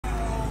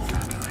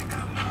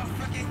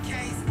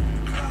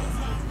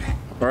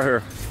Right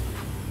here.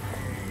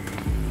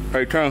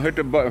 Hey, Tom, hit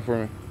the button for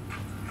me.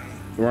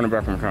 Run it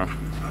back from Tom.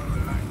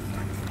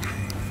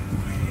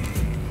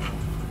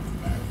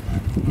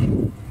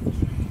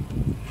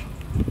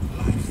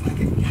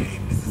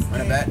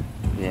 Run it back?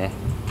 Yeah.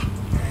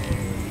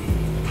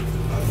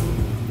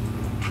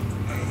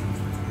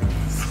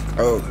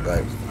 Oh,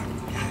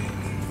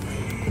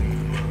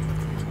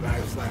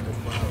 life's like a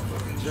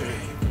motherfucking dream.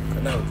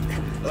 No,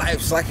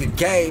 life's like a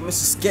game,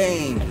 it's a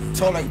scheme.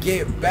 Told her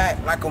get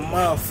back like a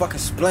motherfucking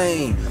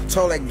spleen.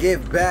 Told her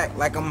get back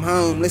like I'm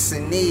homeless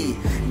in need.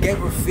 Gave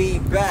her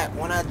feedback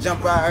when I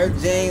jump out her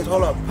jeans.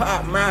 Hold up,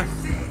 pop, man.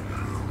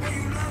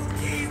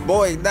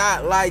 Boy,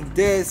 not like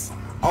this.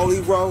 Only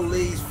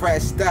rollies,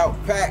 fresh out,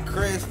 pack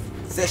crisp.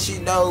 Said she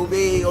know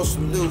me on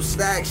some new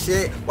snack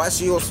shit. Why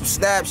she on some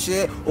snap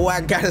shit? Oh,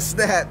 I gotta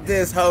snap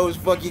this hoes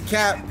fucking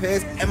cap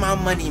piss. And my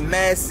money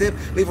massive,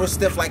 leave her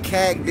stiff like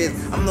cactus.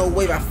 I'm no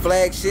wave, I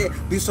flag shit.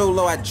 Be so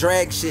low, I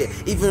drag shit.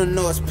 Even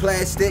though it's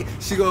plastic,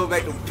 she gon'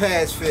 make the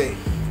pass fit.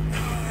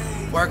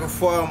 Working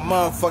for a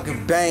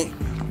motherfucking bank.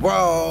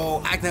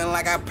 Bro, acting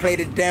like I played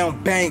the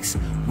damn banks.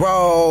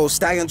 Bro,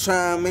 stacking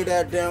trying to make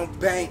that damn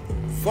bank.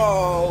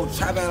 Fall,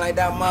 trapping like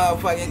that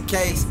motherfucking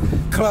case.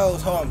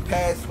 Clothes, holding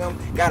past them.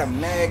 Got a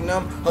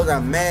magnum, hoes I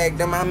magged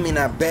them. I mean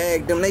I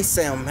bagged them. They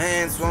say I'm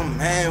handsome,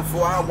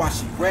 handful. I watch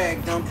she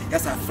rag them.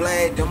 Yes, I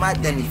flagged them. I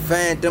didn't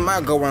defend them.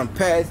 I go run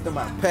past them.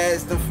 I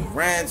passed them for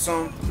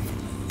ransom.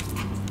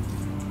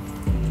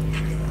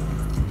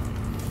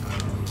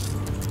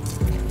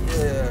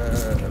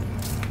 Yeah.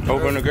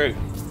 Open the gate.